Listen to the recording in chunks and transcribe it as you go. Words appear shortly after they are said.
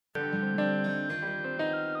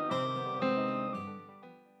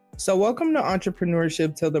So, welcome to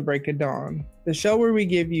Entrepreneurship Till the Break of Dawn, the show where we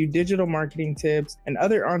give you digital marketing tips and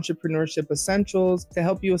other entrepreneurship essentials to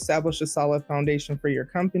help you establish a solid foundation for your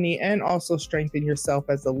company and also strengthen yourself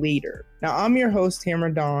as a leader. Now, I'm your host,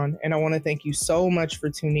 Tamara Dawn, and I want to thank you so much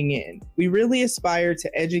for tuning in. We really aspire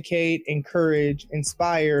to educate, encourage,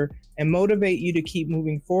 inspire, and motivate you to keep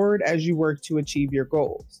moving forward as you work to achieve your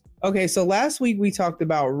goals. Okay, so last week we talked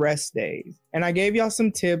about rest days, and I gave y'all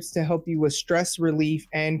some tips to help you with stress relief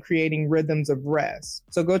and creating rhythms of rest.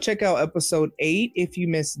 So go check out episode 8 if you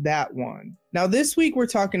missed that one. Now this week we're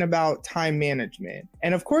talking about time management.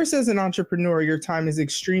 And of course, as an entrepreneur, your time is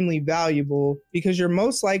extremely valuable because you're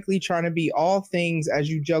most likely trying to be all things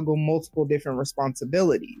as you juggle multiple different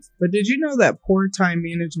responsibilities. But did you know that poor time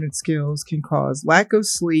management skills can cause lack of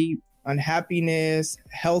sleep, unhappiness,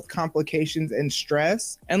 health complications, and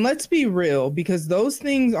stress? And let's be real, because those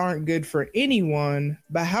things aren't good for anyone,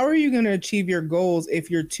 but how are you going to achieve your goals if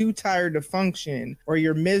you're too tired to function, or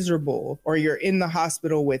you're miserable, or you're in the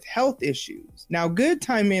hospital with health issues? Now, good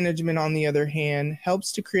time management, on the other hand,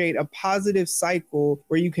 helps to create a positive cycle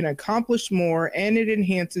where you can accomplish more, and it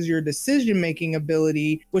enhances your decision-making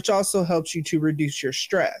ability, which also helps you to reduce your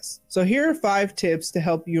stress. So here are 5 tips to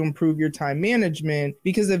help you improve your time management,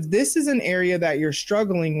 because if this is an area that you're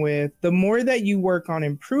struggling with, the more that you work on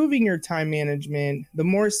improving your time management, the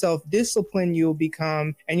more self-disciplined you'll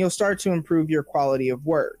become, and you'll start to improve your quality of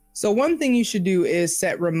work. So one thing you should do is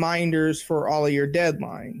set reminders for all of your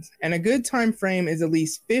deadlines. And a good time frame is at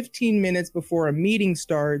least 15 minutes before a meeting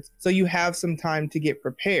starts, so you have some time to get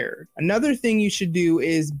prepared. Another thing you should do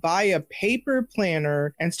is buy a paper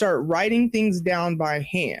planner and start writing things down by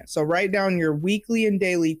hand. So write down your weekly and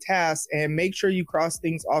daily tasks and make sure you cross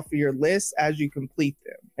things off of your list as you complete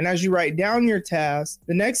them. And as you write down your tasks,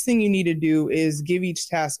 the next thing you need to do is give each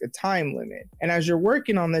task a time limit. And as you're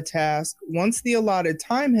working on the task, once the allotted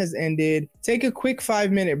time has ended, take a quick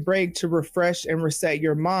 5-minute break to refresh and reset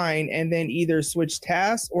your mind, and then either switch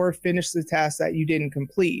tasks or finish the task that you didn't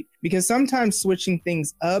complete. Because sometimes switching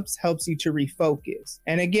things up helps you to refocus.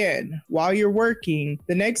 And again, while you're working,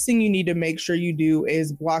 the next thing you need to make sure you do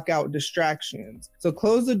is block out distractions. So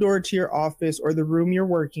close the door to your office or the room you're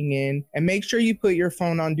working in, and make sure you put your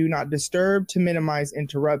phone on Do Not Disturb to minimize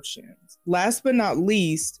interruptions. Last but not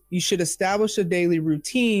least, you should establish a daily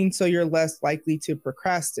routine so you're less likely to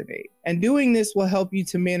procrastinate. And doing this will help you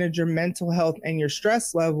to manage your mental health and your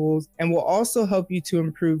stress levels, and will also help you to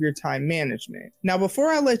improve your time management. Now,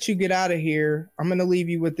 before I let you get out of here, I'm going to leave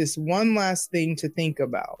you with this one last thing to think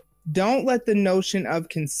about. Don't let the notion of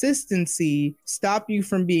consistency stop you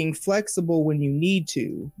from being flexible when you need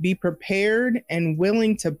to. Be prepared and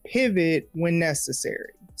willing to pivot when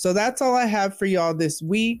necessary. So that's all I have for y'all this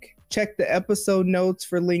week. Check the episode notes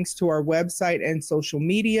for links to our website and social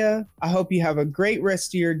media. I hope you have a great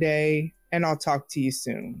rest of your day, and I'll talk to you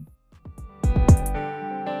soon.